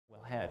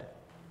head.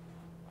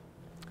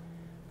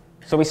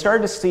 So we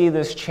started to see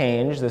this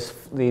change,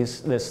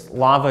 this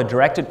lava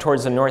directed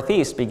towards the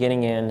northeast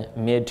beginning in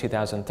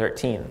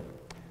mid-2013.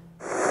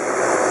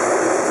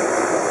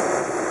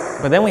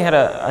 But then we had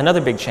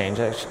another big change.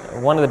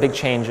 One of the big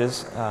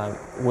changes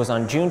was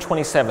on June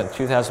 27th,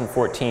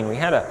 2014. We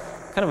had a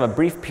kind of a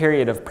brief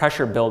period of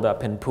pressure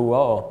buildup in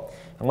Pu'o.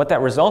 And what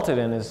that resulted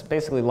in is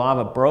basically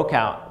lava broke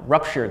out,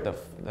 ruptured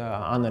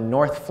on the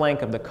north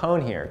flank of the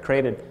cone here,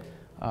 created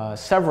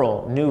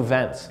several new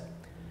vents.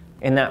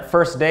 In that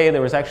first day,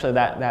 there was actually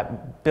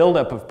that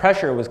buildup of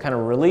pressure was kind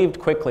of relieved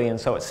quickly, and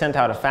so it sent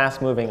out a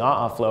fast-moving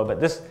flow, but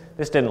this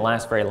didn't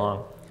last very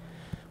long.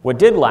 What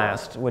did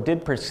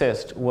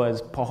persist,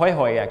 was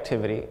Pahoehoe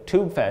activity,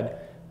 tube-fed,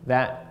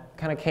 that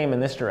kind of came in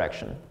this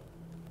direction,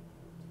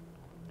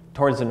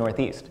 towards the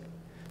northeast.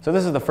 So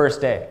this is the first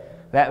day.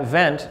 That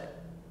vent,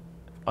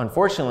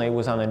 unfortunately,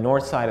 was on the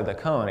north side of the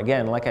cone.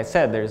 Again, like I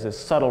said, there's this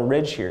subtle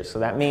ridge here, so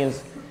that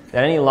means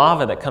that any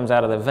lava that comes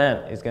out of the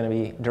vent is going to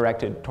be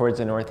directed towards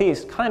the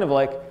northeast, kind of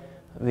like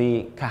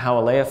the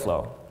Kilauea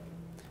flow.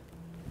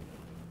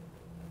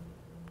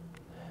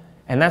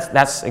 And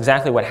that's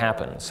exactly what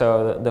happened.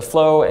 So the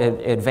flow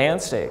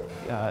advanced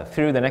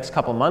through the next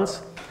couple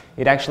months.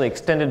 It actually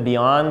extended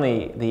beyond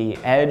the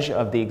edge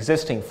of the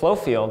existing flow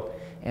field,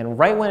 and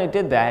right when it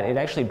did that, it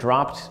actually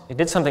dropped. It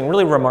did something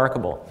really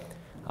remarkable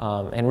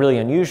and really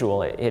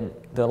unusual.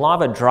 The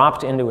lava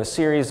dropped into a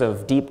series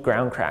of deep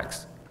ground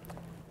cracks.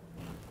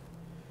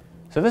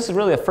 So this is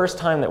really the first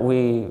time that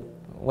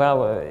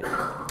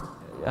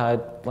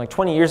like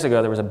 20 years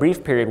ago, there was a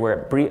brief period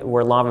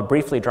where lava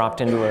briefly dropped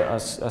into a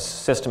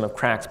system of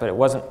cracks, but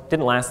it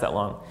didn't last that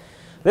long.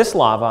 This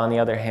lava, on the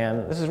other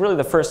hand, this is really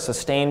the first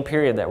sustained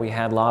period that we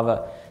had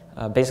lava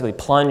basically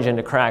plunge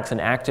into cracks and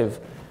active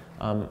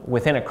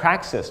within a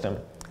crack system.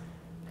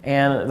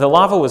 And the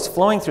lava was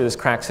flowing through this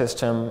crack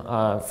system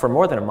for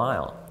more than a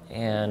mile.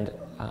 And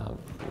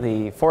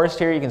the forest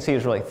here, you can see,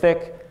 is really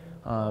thick.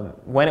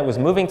 When it was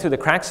moving through the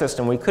crack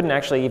system, we couldn't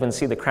actually even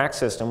see the crack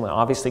system. We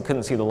obviously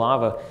couldn't see the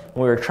lava.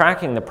 We were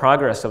tracking the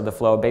progress of the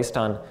flow based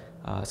on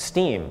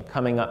steam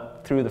coming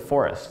up through the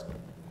forest.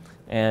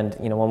 And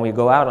when we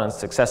go out on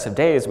successive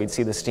days, we'd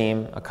see the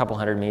steam a couple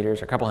hundred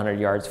meters or a couple hundred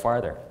yards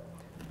farther.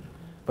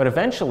 But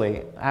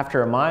eventually,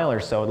 after a mile or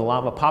so, the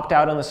lava popped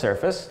out on the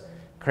surface,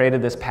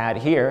 created this pad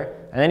here,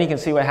 and then you can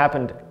see what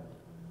happened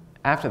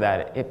after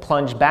that. It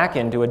plunged back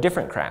into a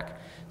different crack.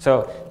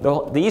 So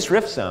the East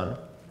Rift Zone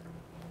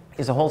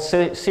is a whole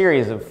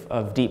series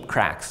of deep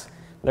cracks.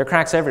 There are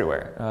cracks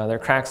everywhere. There are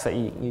cracks that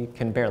you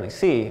can barely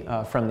see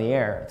from the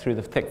air through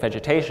the thick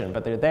vegetation,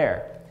 but they're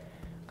there.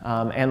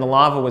 And the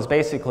lava was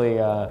basically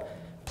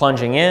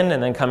plunging in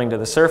and then coming to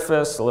the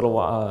surface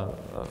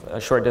a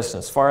short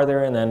distance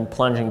farther, and then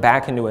plunging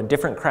back into a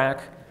different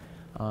crack.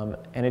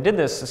 And it did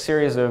this a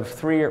series of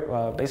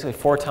basically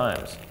four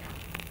times.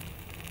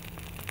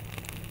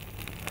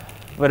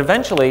 But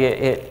eventually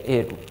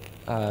it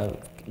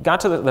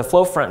got to the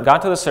flow front,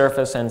 got to the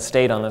surface and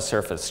stayed on the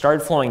surface,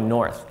 started flowing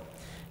north.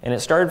 And it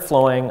started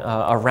flowing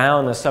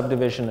around the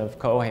subdivision of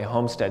Kilauea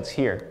homesteads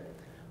here.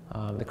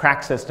 The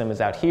crack system is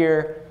out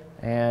here,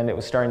 and it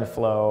was starting to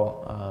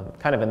flow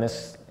kind of in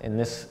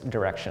this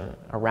direction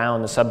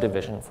around the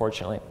subdivision,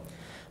 fortunately.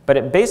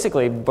 But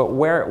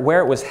where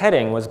it was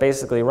heading was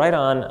basically right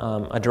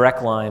on a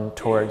direct line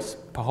towards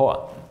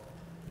Pahoa.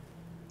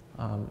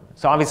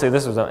 So obviously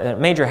this was a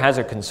major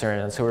hazard concern,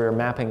 and so we were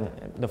mapping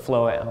the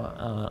flow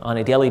on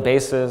a daily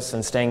basis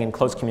and staying in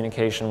close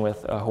communication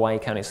with Hawaii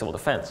County Civil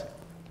Defense.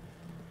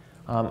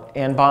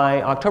 And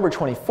by October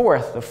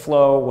 24th, the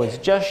flow was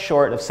just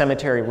short of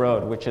Cemetery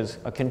Road, which is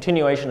a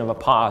continuation of a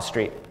Pa'a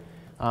Street.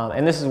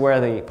 And this is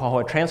where the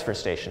Pahoa transfer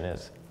station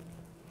is.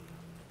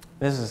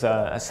 This is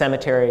a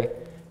cemetery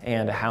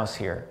and a house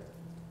here.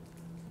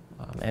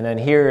 And then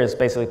here is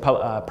basically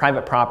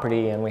private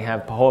property, and we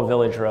have Pahoa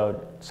Village Road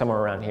somewhere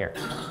around here.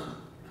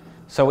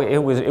 So it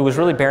was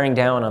really bearing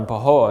down on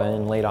Pahoa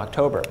in late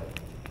October.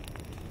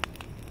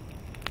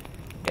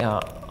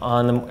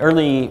 On the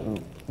early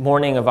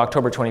morning of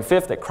October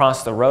 25th, it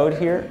crossed the road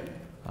here.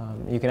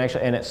 You can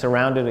actually, and it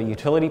surrounded a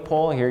utility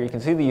pole. Here you can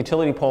see the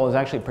utility pole is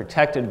actually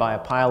protected by a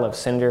pile of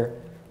cinder.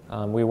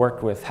 We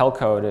worked with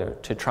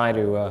Helco to try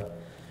to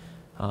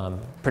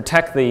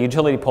protect the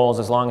utility poles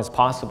as long as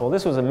possible.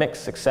 This was a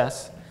mixed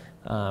success.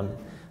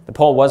 The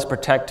pole was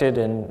protected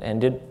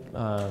and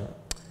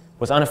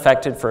was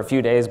unaffected for a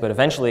few days, but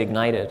eventually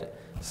ignited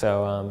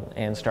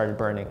and started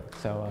burning.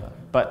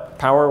 But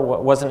power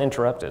wasn't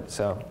interrupted,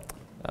 so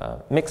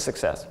mixed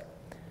success.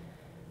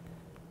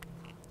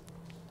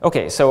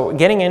 Okay, so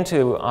getting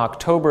into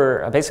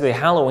October, basically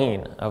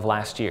Halloween of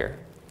last year,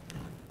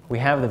 we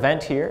have the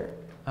vent here,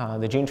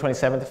 the June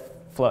 27th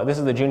flow. This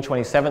is the June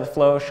 27th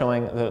flow,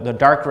 showing the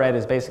dark red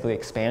is basically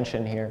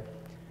expansion here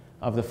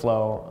of the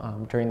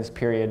flow during this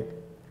period.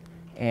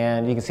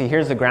 And you can see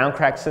here's the ground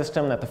crack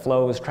system that the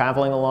flow was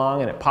traveling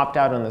along, and it popped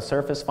out on the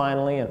surface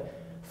finally and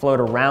flowed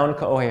around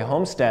Kilauea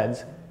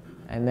homesteads,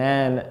 and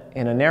then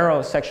in a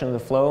narrow section of the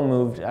flow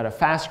moved at a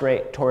fast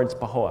rate towards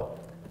Pahoa.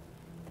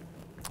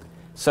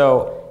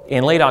 So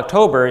in late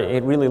October,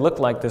 it really looked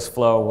like this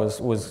flow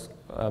was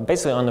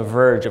basically on the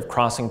verge of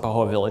crossing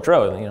Pahoa Village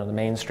Road, you know, the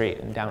main street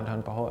in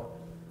downtown Pahoa.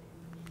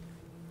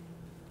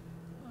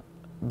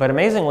 But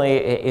amazingly,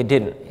 it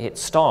didn't. It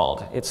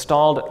stalled. It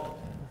stalled.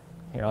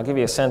 Here, I'll give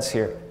you a sense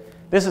here.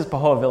 This is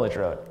Pahoa Village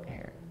Road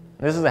here.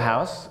 This is the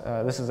house.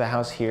 This is the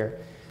house here.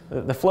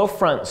 The flow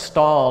front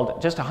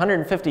stalled just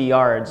 150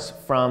 yards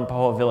from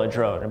Pahoa Village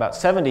Road, about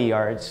 70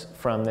 yards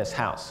from this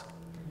house.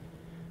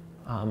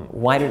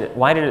 Why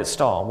did it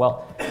stall?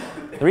 Well,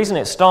 the reason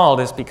it stalled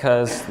is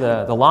because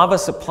the lava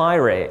supply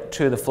rate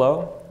to the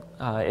flow,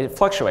 it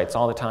fluctuates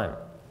all the time.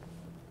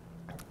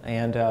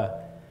 And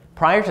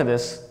prior to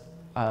this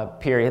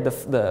period,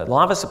 the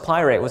lava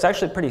supply rate was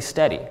actually pretty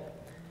steady.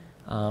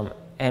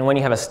 And when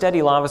you have a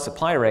steady lava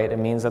supply rate, it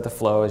means that the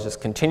flow is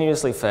just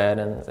continuously fed,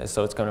 and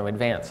so it's going to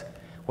advance.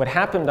 What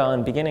happened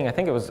on beginning, I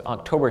think it was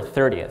October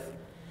 30th,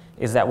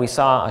 is that we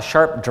saw a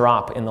sharp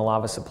drop in the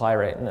lava supply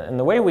rate. And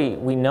the way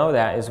we know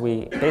that is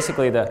we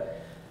basically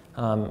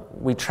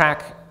we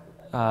track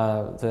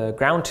the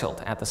ground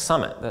tilt at the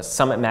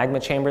summit magma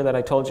chamber that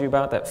I told you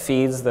about that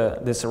feeds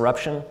this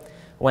eruption.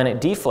 When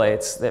it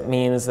deflates, that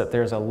means that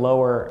there's a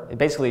lower, it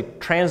basically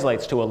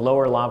translates to a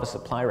lower lava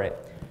supply rate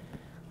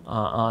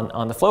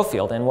on the flow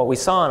field. And what we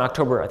saw in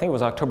October, I think it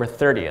was October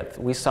 30th,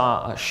 we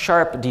saw a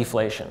sharp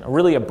deflation, a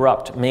really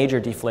abrupt major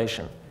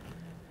deflation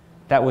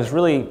that was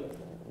really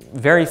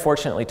very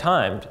fortunately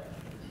timed,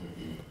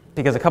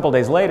 because a couple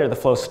days later the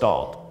flow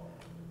stalled.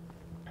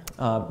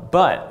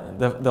 But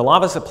the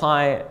lava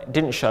supply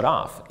didn't shut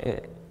off.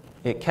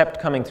 It kept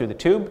coming through the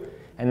tube,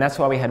 and that's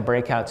why we had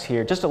breakouts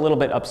here just a little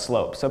bit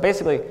upslope. So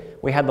basically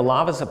we had the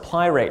lava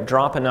supply rate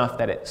drop enough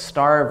that it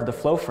starved the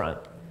flow front,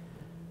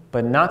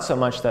 but not so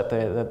much that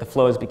the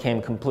flows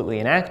became completely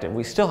inactive.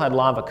 We still had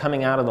lava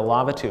coming out of the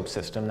lava tube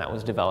system that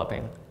was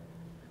developing.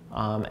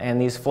 And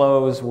these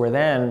flows were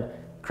then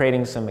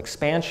creating some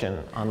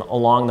expansion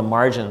along the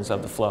margins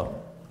of the flow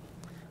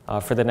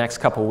for the next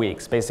couple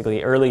weeks.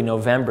 Basically, early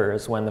November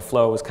is when the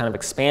flow was kind of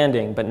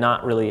expanding, but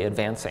not really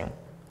advancing.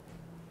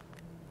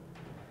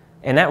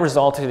 And that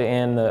resulted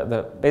in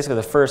basically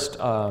the first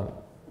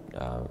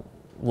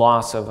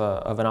loss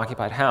of an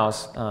occupied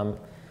house.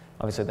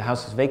 Obviously, the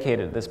house was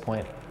vacated at this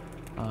point,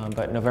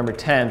 but November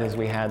 10th, as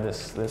we had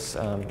this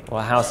well,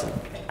 a house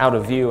out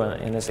of view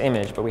in this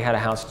image, but we had a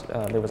house.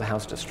 There was a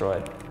house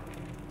destroyed.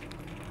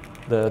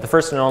 The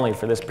first and only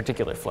for this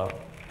particular flow.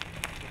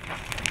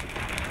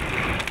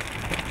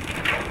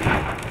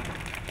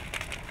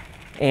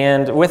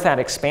 And with that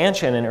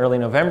expansion in early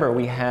November,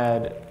 we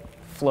had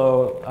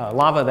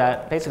lava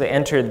that basically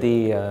entered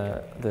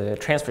the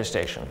transfer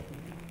station.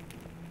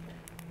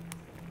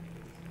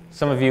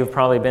 Many of you have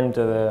probably been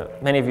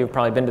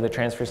to the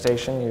transfer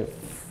station.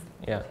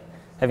 Yeah.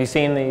 Have you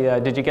seen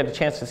did you get a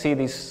chance to see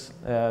these?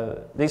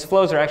 These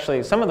flows are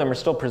actually, some of them are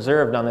still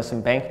preserved on this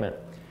embankment.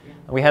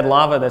 We had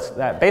lava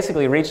that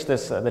basically reached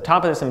the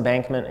top of this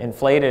embankment,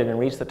 inflated and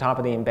reached the top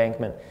of the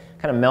embankment,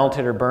 kind of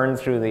melted or burned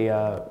through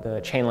the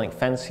chain link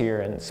fence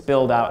here and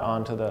spilled out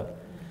onto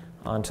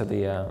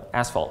the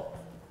asphalt.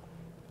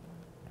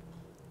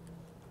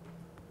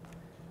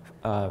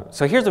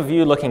 So here's a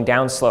view looking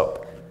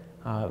downslope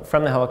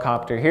from the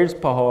helicopter. Here's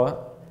Pahoa.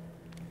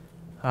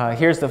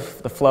 Here's the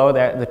flow.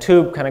 The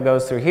tube kind of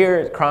goes through here.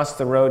 It crossed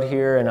the road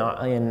here in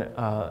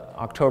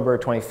October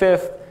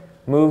 25th.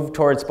 Moved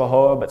towards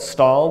Pahoa, but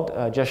stalled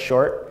just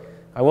short.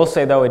 I will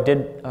say, though, it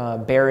did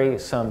bury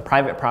some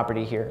private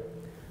property here.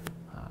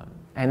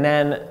 And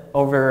then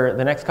over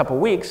the next couple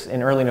weeks,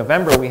 in early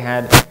November, we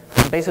had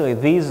basically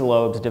these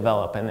lobes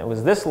develop. And it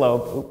was this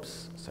lobe,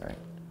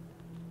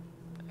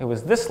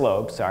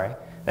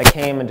 that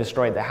came and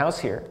destroyed the house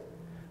here.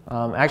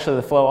 Actually,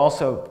 the flow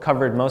also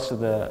covered most of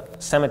the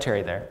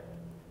cemetery there.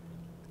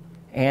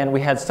 And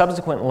we had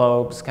subsequent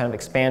lobes, kind of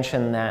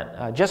expansion,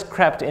 that just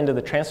crept into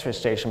the transfer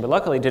station, but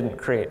luckily didn't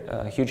create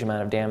a huge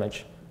amount of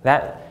damage.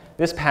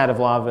 This pad of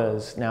lava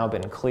has now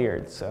been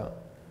cleared. So,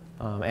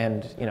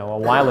 and a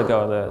while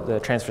ago, the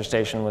transfer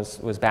station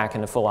was back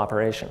into full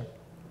operation.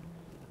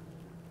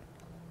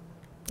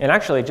 And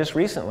actually, just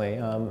recently,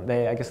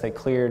 I guess they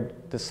cleared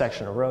this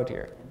section of road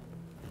here.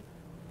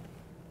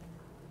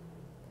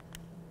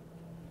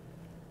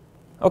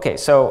 Okay,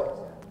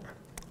 so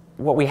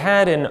what we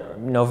had in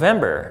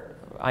November,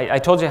 I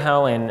told you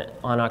how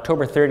on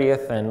October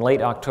 30th and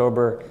late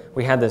October,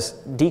 we had this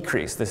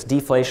decrease, this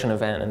deflation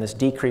event, and this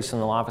decrease in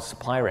the lava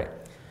supply rate.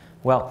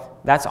 Well,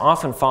 that's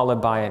often followed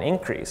by an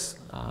increase,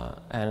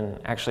 and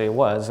actually it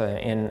was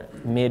in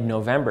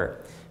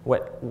mid-November.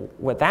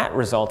 What that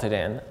resulted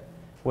in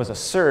was a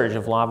surge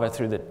of lava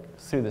through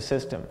the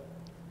system.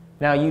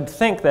 Now, you'd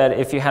think that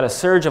if you had a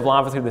surge of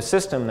lava through the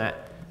system,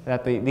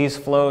 that these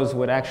flows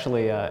would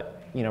actually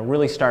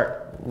really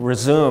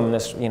resume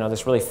this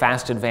really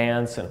fast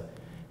advance and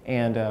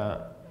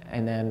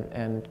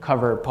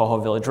cover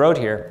Pahoa Village Road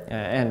here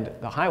and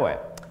the highway.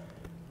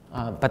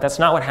 But that's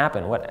not what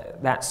happened.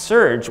 That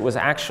surge was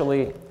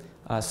actually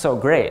so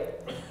great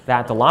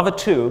that the lava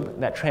tube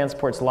that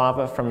transports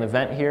lava from the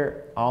vent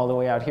here all the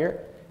way out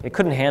here, it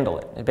couldn't handle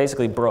it. It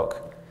basically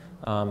broke.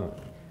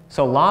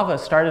 So lava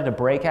started to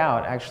break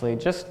out actually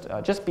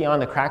just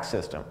beyond the crack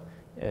system.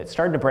 It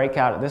started to break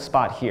out at this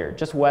spot here,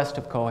 just west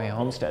of Kohei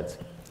Homesteads.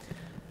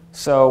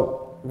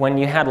 So when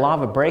you had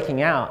lava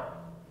breaking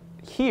out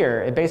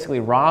here, it basically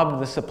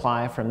robbed the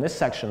supply from this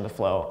section of the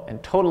flow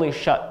and totally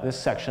shut this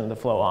section of the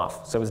flow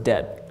off, so it was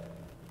dead.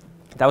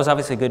 That was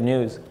obviously good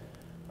news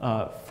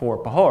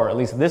for Pahoa, or at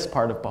least this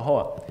part of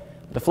Pahoa.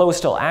 The flow was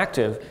still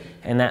active,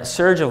 and that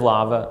surge of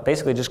lava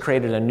basically just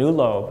created a new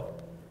lobe,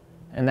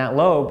 and that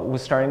lobe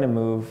was starting to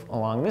move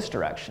along this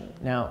direction.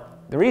 Now,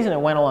 the reason it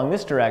went along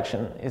this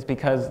direction is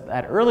because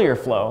that earlier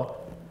flow,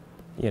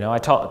 I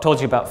told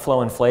you about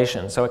flow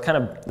inflation, so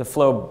the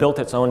flow built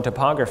its own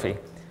topography.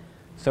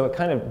 So it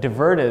kind of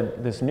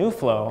diverted this new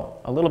flow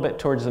a little bit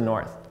towards the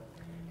north.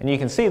 And you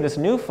can see this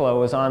new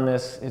flow is on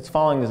this, it's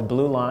following this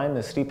blue line,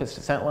 the steepest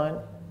descent line.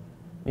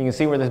 You can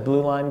see where this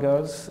blue line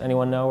goes.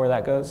 Anyone know where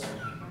that goes?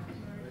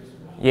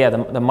 Yeah,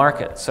 the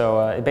market.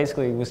 So it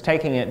basically was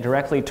taking it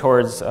directly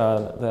towards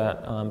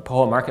the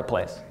Pahoa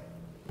marketplace.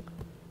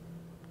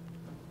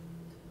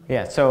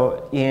 Yeah,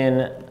 so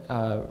in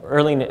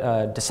early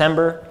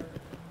December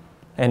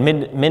and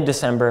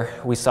mid-December,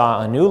 we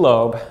saw a new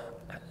lobe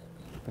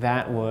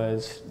that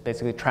was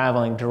basically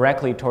traveling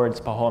directly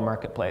towards Pahoa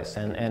Marketplace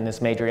and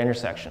this major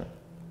intersection.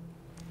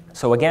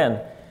 So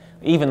again,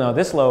 even though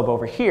this lobe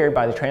over here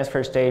by the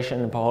transfer station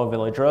and Pahoa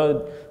Village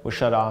Road was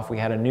shut off, we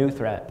had a new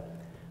threat.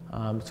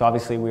 So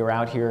obviously we were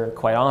out here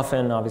quite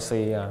often,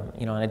 obviously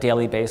on a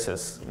daily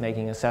basis,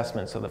 making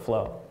assessments of the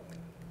flow.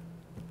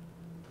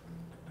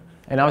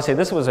 And obviously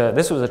this was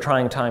a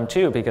trying time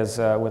too, because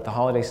with the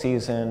holiday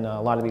season,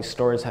 a lot of these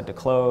stores had to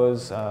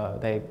close.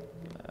 They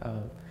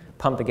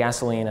pumped the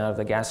gasoline out of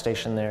the gas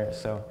station there,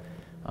 so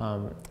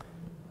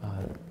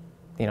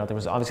there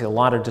was obviously a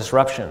lot of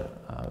disruption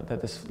that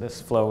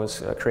this flow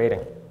was creating.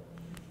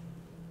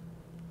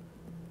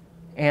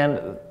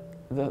 And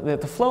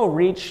the flow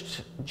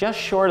reached just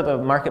short of the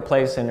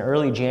marketplace in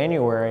early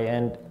January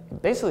and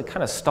basically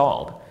kind of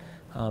stalled.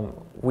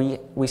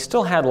 We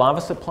still had lava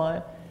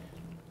supply,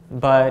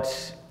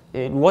 but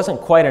it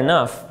wasn't quite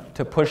enough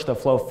to push the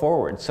flow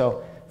forward.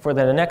 So for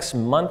the next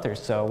month or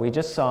so, we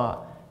just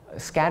saw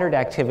scattered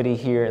activity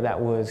here that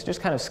was just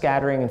kind of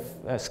scattered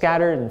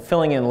and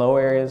filling in low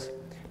areas,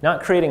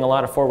 not creating a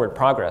lot of forward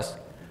progress.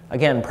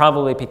 Again,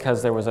 probably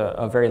because there was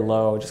a very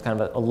low, just kind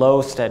of a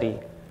low, steady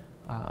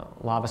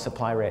lava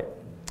supply rate.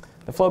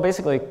 The flow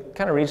basically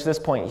kind of reached this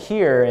point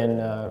here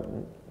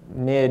in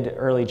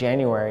mid-early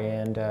January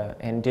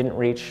and didn't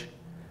reach,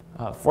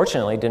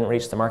 fortunately, didn't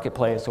reach the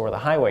marketplace or the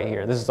highway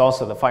here. This is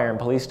also the fire and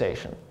police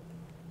station.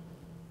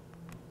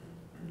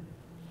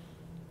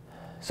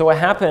 So what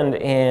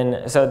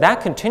happened so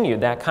that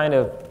continued, that kind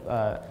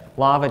of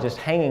lava just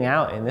hanging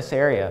out in this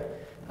area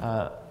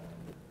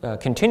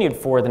continued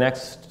for the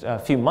next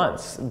few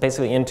months,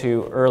 basically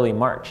into early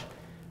March.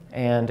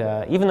 And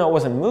even though it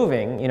wasn't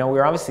moving, we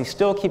were obviously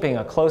still keeping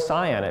a close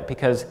eye on it,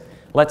 because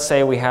let's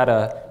say we had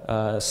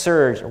a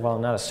surge, well,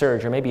 not a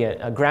surge, or maybe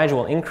a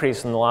gradual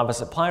increase in the lava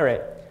supply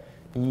rate,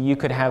 you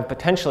could have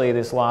potentially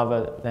this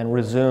lava then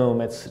resume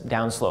its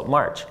downslope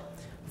march.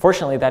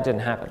 Fortunately, that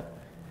didn't happen.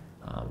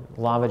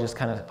 Lava just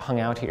kind of hung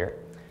out here.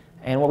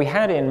 And what we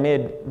had in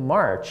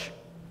mid-March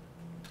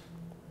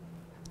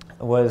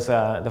was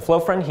the flow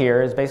front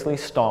here is basically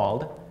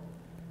stalled.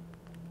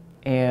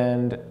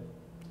 And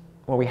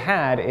what we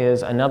had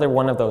is another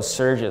one of those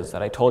surges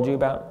that I told you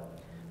about.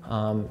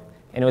 And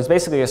it was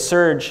basically a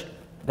surge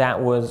that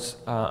was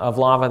of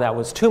lava that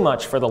was too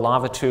much for the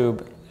lava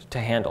tube to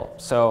handle.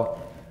 So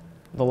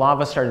the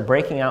lava started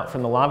breaking out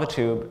from the lava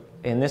tube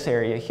in this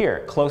area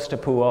here, close to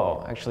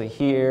Pu'o, actually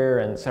here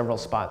and several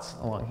spots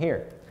along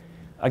here.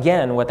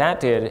 Again, what that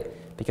did,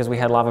 because we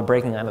had lava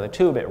breaking out of the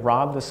tube, it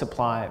robbed the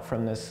supply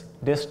from this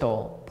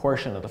distal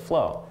portion of the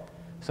flow.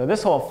 So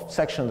this whole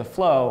section of the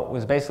flow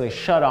was basically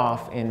shut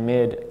off in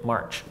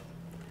mid-March.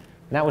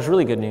 And that was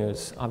really good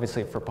news,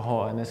 obviously, for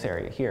Pahoa in this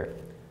area here.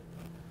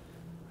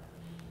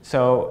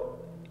 So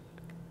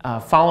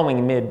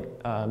following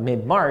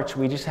mid-March,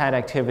 we just had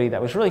activity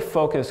that was really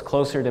focused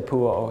closer to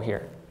Pu'o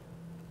here.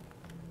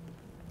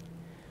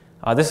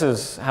 This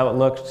is how it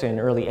looked in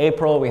early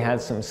April. We had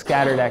some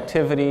scattered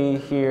activity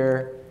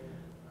here.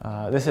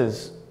 This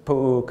is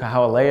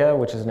Kilauea,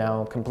 which is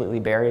now completely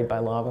buried by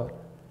lava.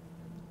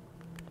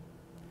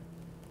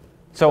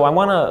 So I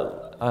want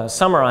to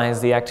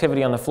summarize the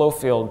activity on the flow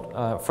field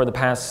for the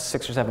past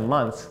 6 or 7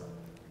 months.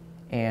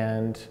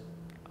 And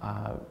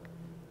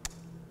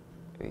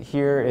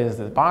here is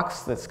the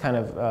box that's kind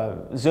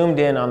of zoomed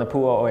in on the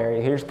Pu'o area.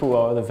 Here's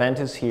Pu'o, the vent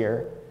is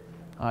here.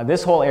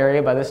 This whole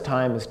area by this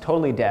time is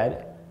totally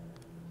dead.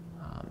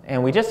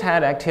 And we just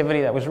had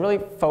activity that was really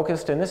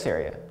focused in this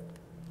area.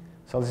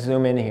 So let's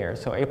zoom in here.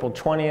 So April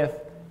 20th,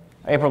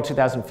 April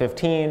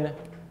 2015,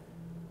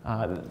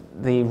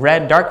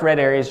 the dark red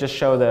areas just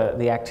show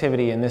the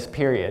activity in this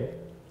period.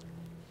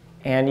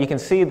 And you can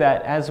see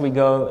that as we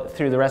go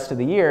through the rest of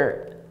the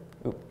year,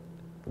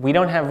 we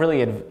don't have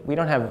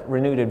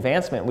renewed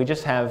advancement. We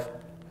just have,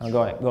 I'll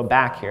go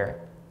back here.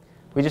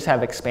 We just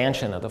have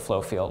expansion of the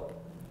flow field.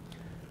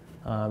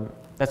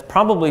 That's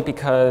probably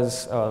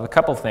because of a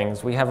couple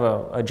things. We have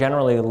a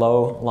generally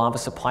low lava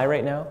supply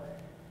right now,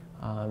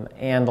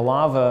 and the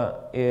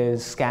lava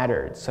is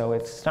scattered, so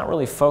it's not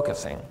really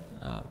focusing.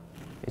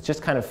 It's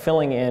just kind of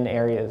filling in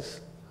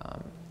areas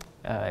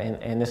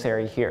in this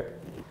area here,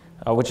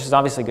 which is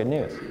obviously good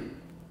news,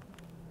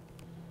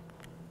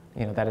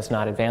 that it's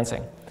not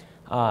advancing.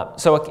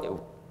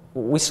 So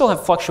we still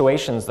have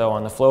fluctuations, though,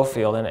 on the flow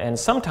field, and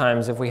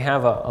sometimes if we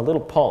have a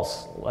little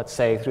pulse, let's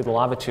say, through the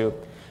lava tube,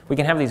 we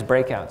can have these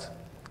breakouts.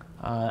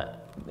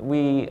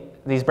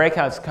 These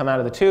breakouts come out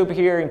of the tube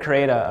here and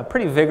create a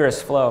pretty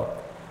vigorous flow.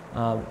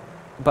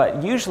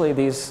 But usually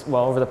these,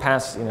 well, over the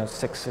past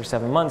 6 or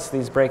 7 months,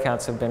 these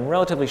breakouts have been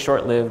relatively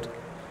short-lived.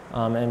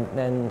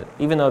 And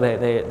even though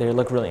they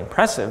look really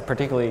impressive,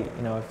 particularly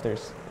if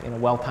there's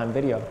well-timed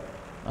video,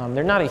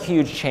 they're not a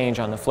huge change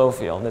on the flow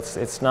field.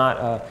 It's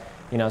not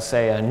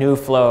say a new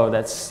flow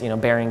that's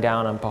bearing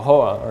down on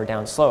Pahoa or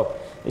downslope.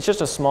 It's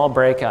just a small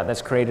breakout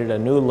that's created a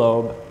new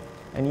lobe,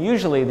 and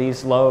usually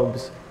these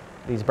lobes,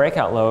 these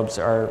breakout lobes,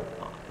 are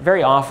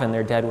very often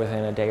they're dead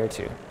within a day or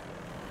two.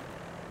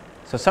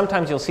 So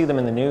sometimes you'll see them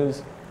in the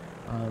news,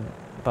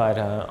 but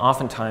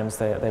oftentimes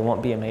they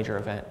won't be a major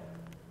event.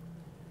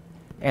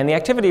 And the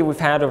activity we've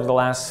had over the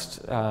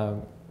last,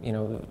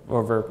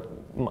 over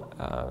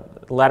the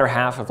latter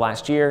half of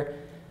last year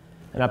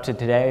and up to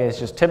today is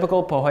just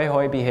typical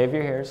Pohoihoi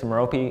behavior here. Some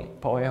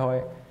Merope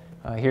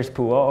Pohoihoi. Here's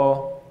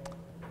Pu'o'o.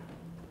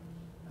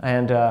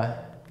 And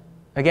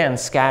again,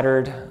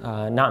 scattered,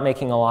 not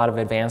making a lot of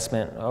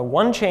advancement.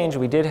 One change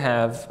we did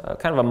have,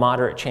 kind of a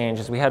moderate change,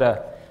 is we had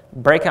a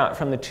breakout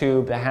from the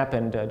tube that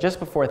happened just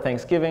before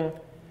Thanksgiving,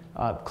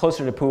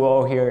 closer to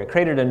Pu'o'o here. It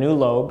created a new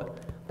lobe.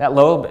 That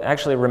lobe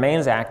actually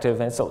remains active,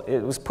 and so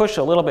it was pushed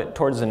a little bit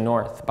towards the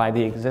north by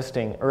the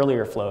existing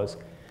earlier flows.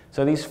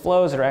 So these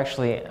flows are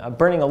actually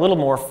burning a little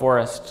more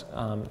forest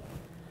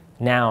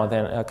now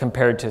than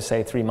compared to,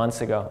 say, 3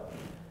 months ago.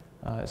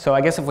 So I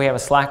guess if we have a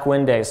slack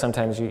wind day,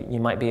 sometimes you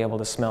might be able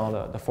to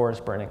smell the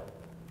forest burning.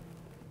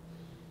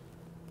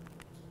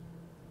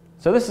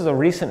 So this is a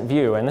recent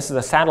view, and this is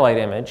a satellite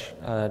image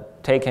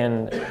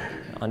taken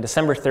on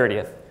December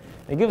 30th.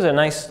 It gives a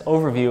nice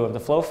overview of the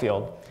flow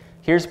field.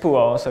 Here's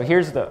Pu'o'o, so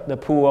here's the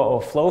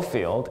Pu'o'o flow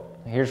field.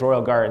 Here's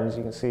Royal Gardens,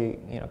 you can see,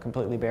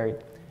 completely buried.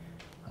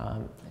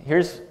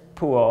 Here's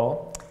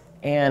Pu'o'o,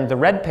 and the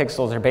red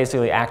pixels are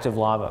basically active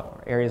lava,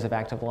 or areas of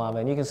active lava,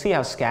 and you can see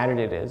how scattered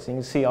it is. You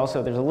can see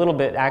also there's a little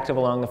bit active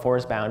along the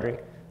forest boundary,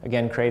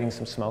 again creating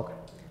some smoke,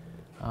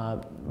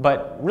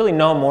 but really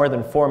no more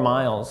than 4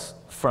 miles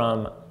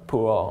from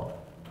Pu'o'o.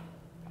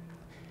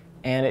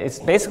 And it's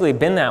basically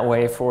been that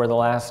way for the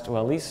last,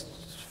 well, at least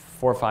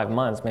 4 or 5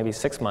 months, maybe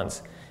 6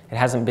 months. It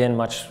hasn't been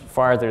much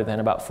farther than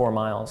about 4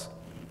 miles.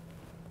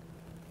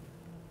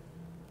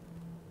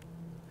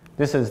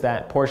 This is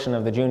that portion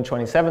of the June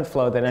 27th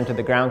flow that entered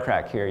the ground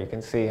crack here. You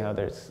can see how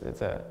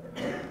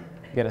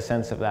get a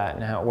sense of that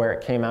and where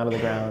it came out of the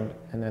ground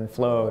and then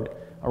flowed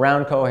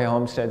around Kohei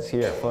homesteads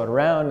here. It flowed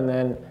around and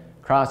then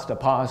crossed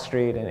Pa'a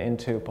Street and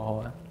into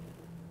Pahoa.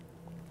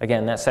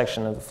 Again, that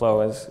section of the flow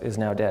is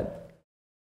now dead.